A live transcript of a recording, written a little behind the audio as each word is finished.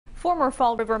Former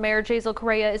Fall River Mayor Jasiel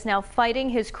Correia is now fighting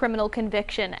his criminal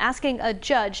conviction, asking a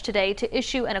judge today to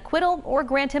issue an acquittal or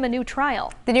grant him a new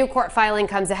trial. The new court filing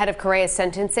comes ahead of Correia's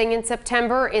sentencing in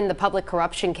September in the public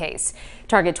corruption case.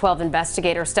 Target 12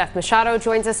 investigator Steph Machado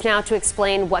joins us now to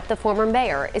explain what the former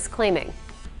mayor is claiming.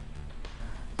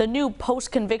 The new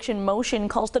post-conviction motion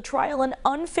calls the trial an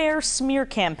unfair smear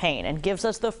campaign and gives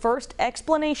us the first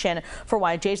explanation for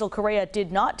why Jasiel Correia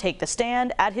did not take the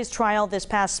stand at his trial this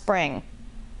past spring.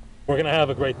 We're going to have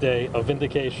a great day of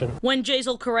vindication. When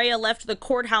Jasiel Correia left the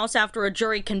courthouse after a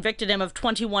jury convicted him of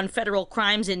 21 federal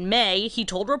crimes in May, he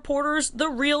told reporters the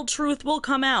real truth will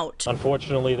come out.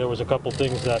 Unfortunately, there was a couple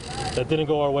things that didn't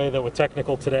go our way that were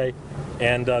technical today,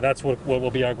 and that's what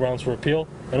will be our grounds for appeal.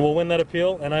 And we'll win that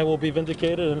appeal, and I will be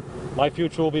vindicated, and my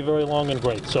future will be very long and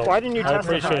great. So why didn't you I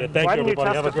appreciate it. Thank you,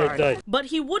 everybody. Have a great day. But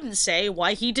he wouldn't say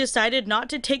why he decided not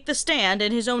to take the stand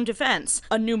in his own defense.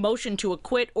 A new motion to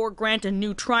acquit or grant a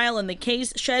new trial in the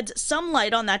case sheds some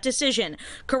light on that decision.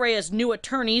 Correia's new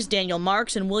attorneys, Daniel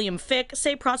Marks and William Fick,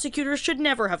 say prosecutors should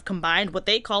never have combined what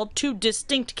they called two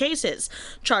distinct cases.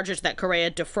 Charges that Correia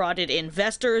defrauded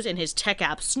investors in his tech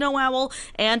app Snow Owl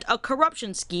and a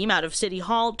corruption scheme out of City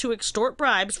Hall to extort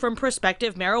bribes from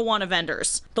prospective marijuana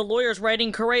vendors. The lawyers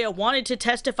writing Correia wanted to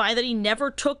testify that he never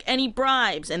took any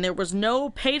bribes and there was no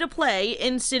pay-to-play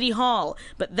in City Hall.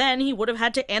 But then he would have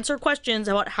had to answer questions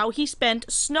about how he spent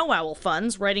Snow Owl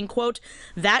funds, writing, quote,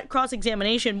 "That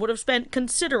cross-examination would have spent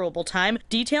considerable time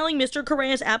detailing Mr.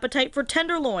 Correia's appetite for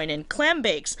tenderloin and clam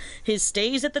bakes, his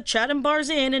stays at the Chatham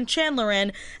Bars Inn and Chandler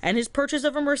Inn, and his purchase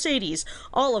of a Mercedes,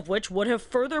 all of which would have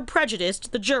further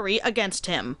prejudiced the jury against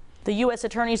him." The U.S.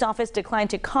 Attorney's Office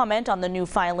declined to comment on the new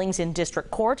filings in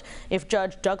district court. If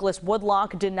Judge Douglas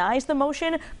Woodlock denies the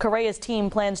motion, Correia's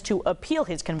team plans to appeal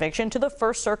his conviction to the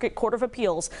First Circuit Court of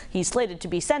Appeals. He's slated to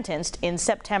be sentenced in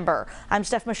September. I'm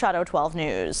Steph Machado, 12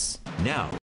 News. Now.